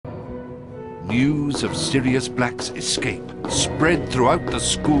news of Sirius Black's escape spread throughout the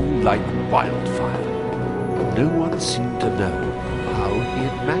school like wildfire. No one seemed to know how he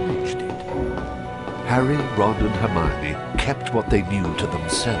had managed it. Harry, Ron and Hermione kept what they knew to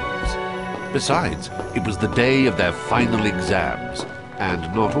themselves. Besides, it was the day of their final exams, and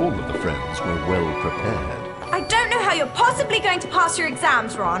not all of the friends were well prepared. I don't know how you're possibly going to pass your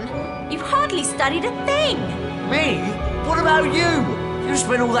exams, Ron. You've hardly studied a thing. Me? What about you? You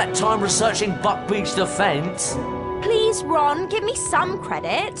spent all that time researching Buckbeak's defense. Please, Ron, give me some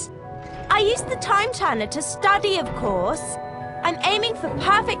credit. I used the time turner to study, of course. I'm aiming for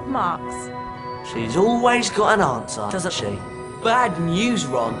perfect marks. She's always got an answer, doesn't she? Bad news,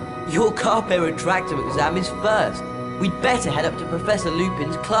 Ron. Your carpe retractum exam is first. We'd better head up to Professor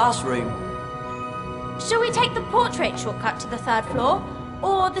Lupin's classroom. Shall we take the portrait shortcut to the 3rd floor,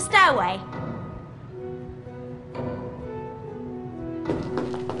 or the stairway?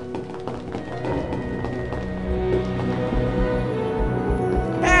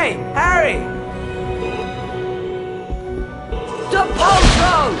 Hey, Harry! The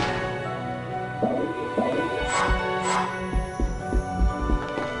Pogo!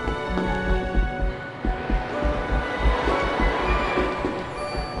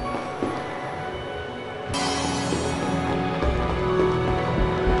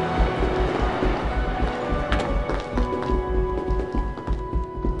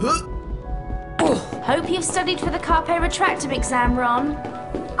 Hope you've studied for the carpe retractum exam, Ron.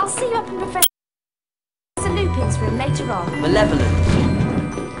 I'll see you up in Professor Lupin's room later on. Malevolent.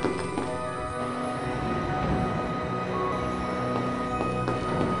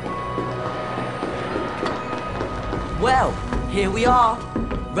 Well, here we are.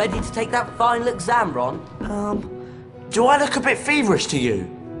 Ready to take that final exam, Ron? Do I look a bit feverish to you?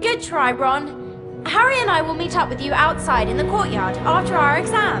 Good try, Ron. Harry and I will meet up with you outside in the courtyard after our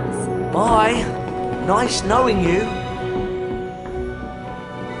exams. Bye. Nice knowing you.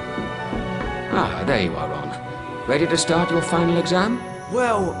 Ah, there you are, Ron. Ready to start your final exam?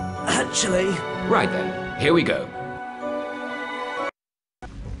 Well, actually... Right then, here we go.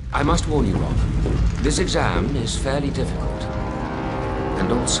 I must warn you, Ron. This exam is fairly difficult.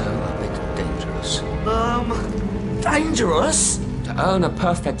 And also a bit dangerous. Dangerous? To earn a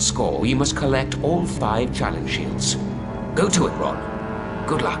perfect score, you must collect all 5 challenge shields. Go to it, Ron.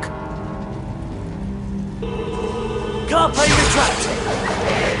 Good luck. Carpe retractum!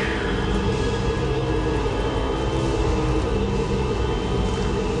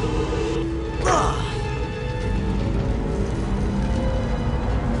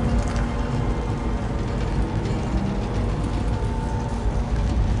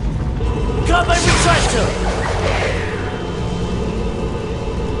 Carpe retractum!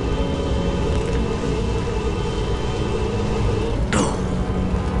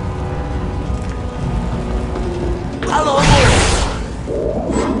 Hello,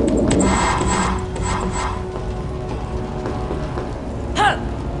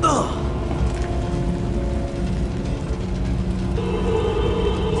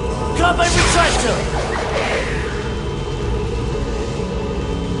 Carpe retractum!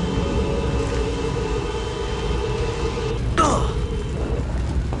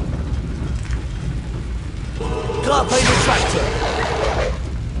 Carpe retractum!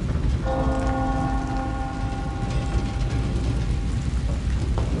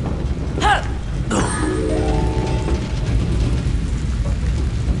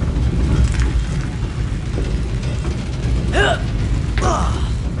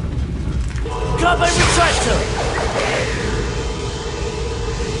 Carpe retractum!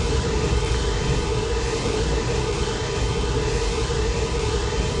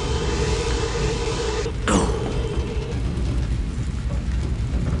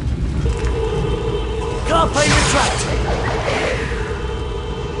 Carpe retractum!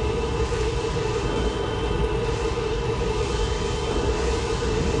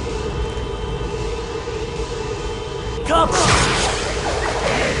 Carpe!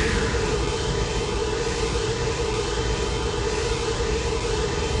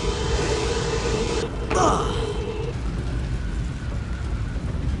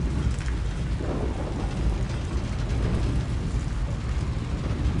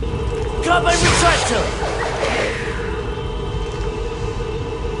 Carpe retractum!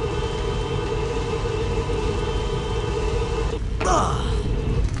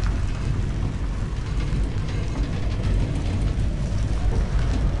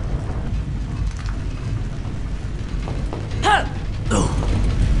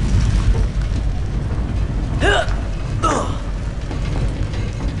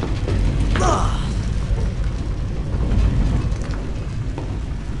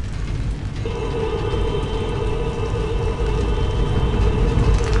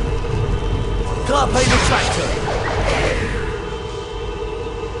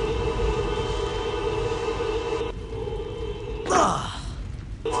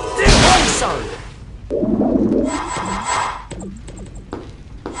 zone.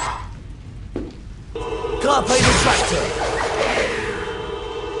 Carpe retractor.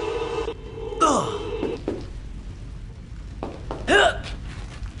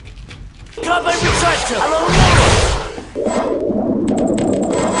 Carpe retractor. Hello,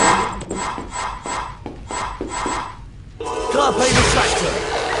 Carpe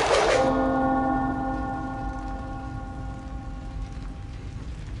retractor.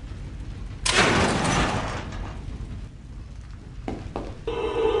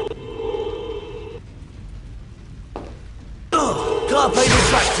 Carpe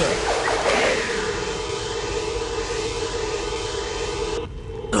retractor.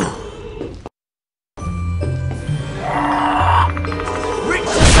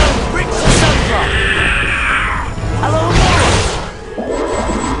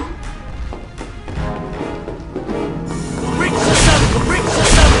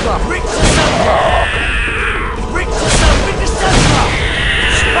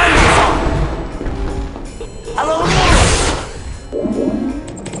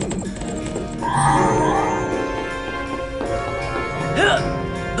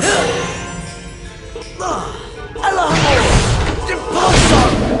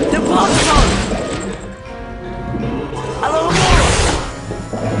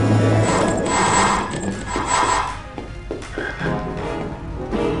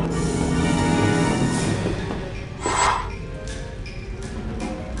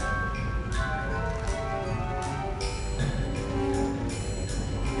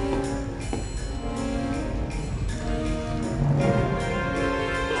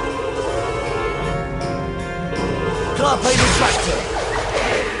 Carpe retractor.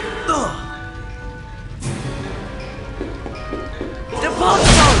 Depart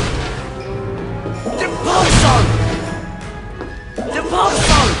zone. Depart zone. Depart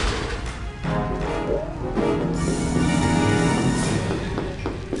zone.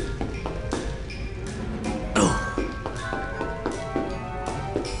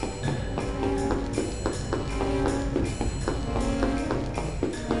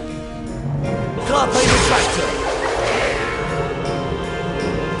 Carpe retractor.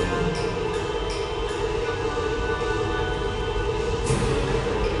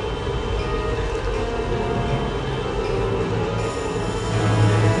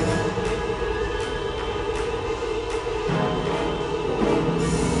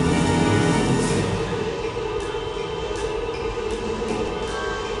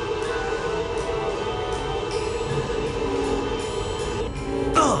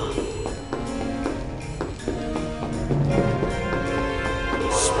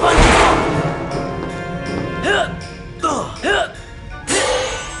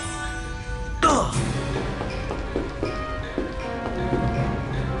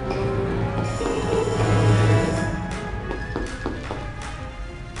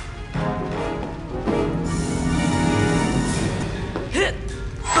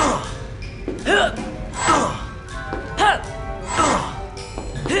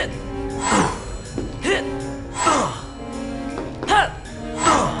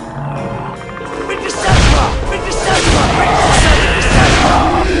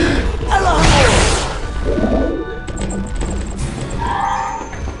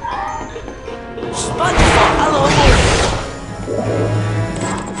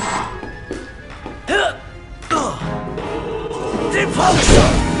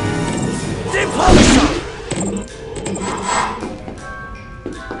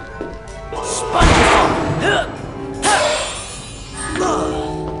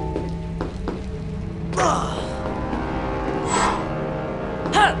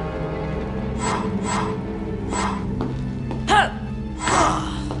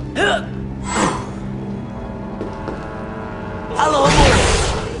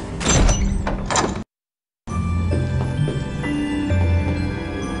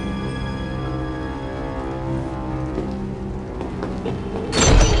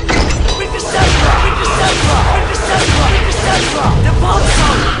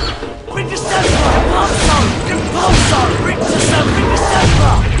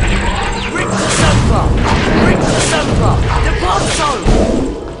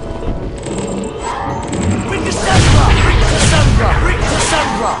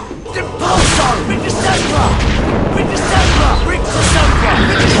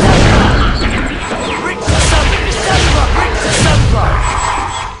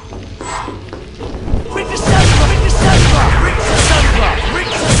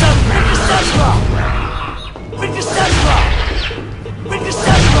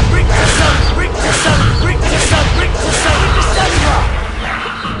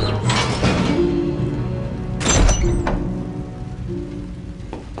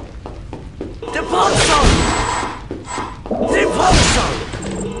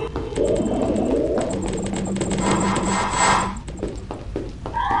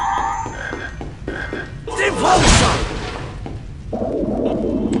 Repulsor!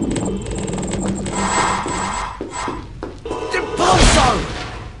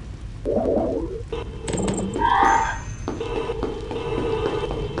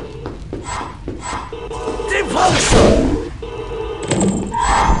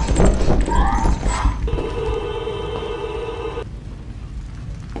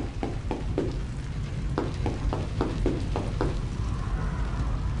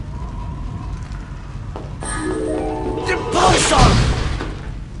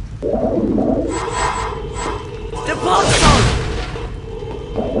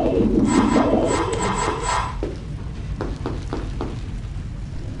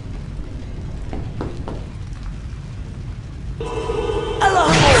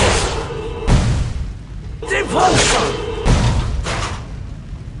 Repulsor!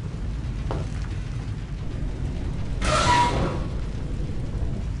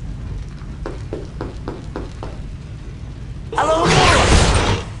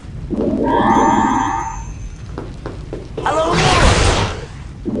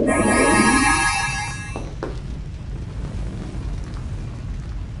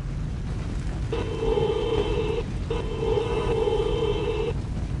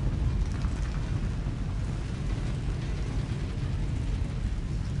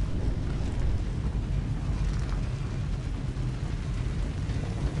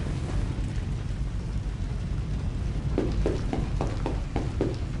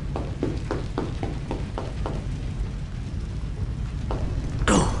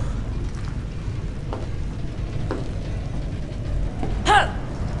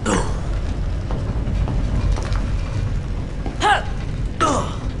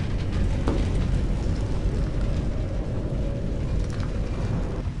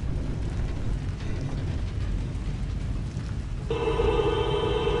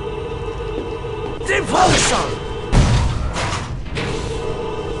 Repulsor!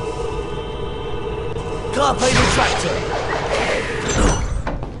 Carpe retractor!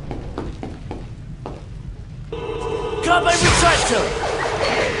 Carpe retractor!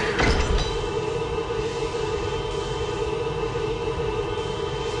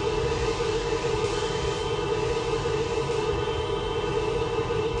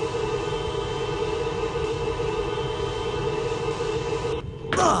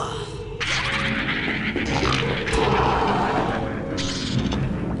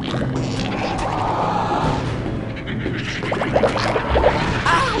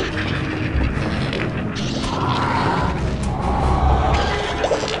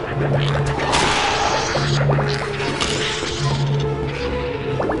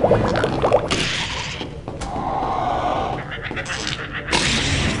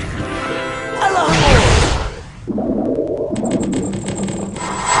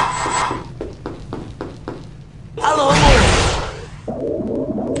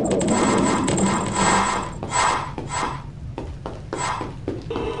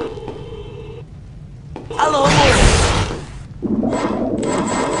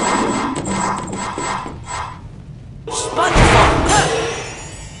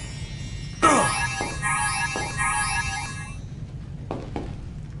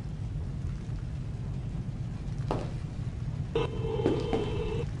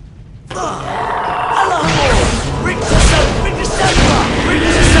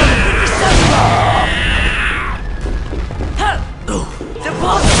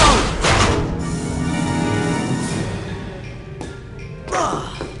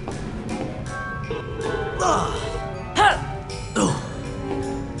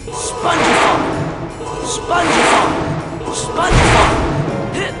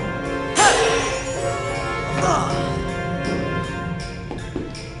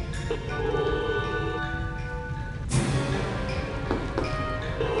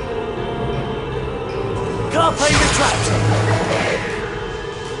 Carpe retractor!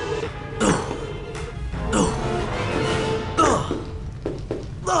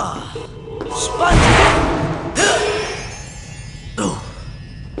 Sponge!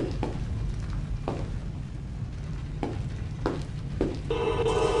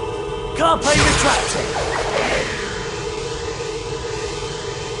 Carpe retractor!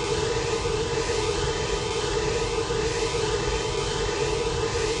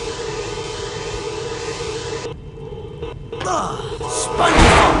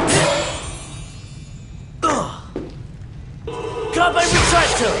 Sponge! Carpe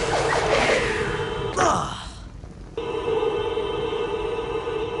retractor!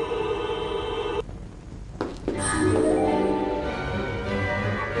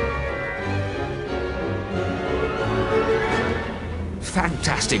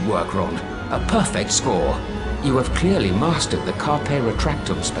 Fantastic work, Ron. A perfect score. You have clearly mastered the Carpe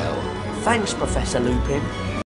Retractum spell. Thanks, Professor Lupin.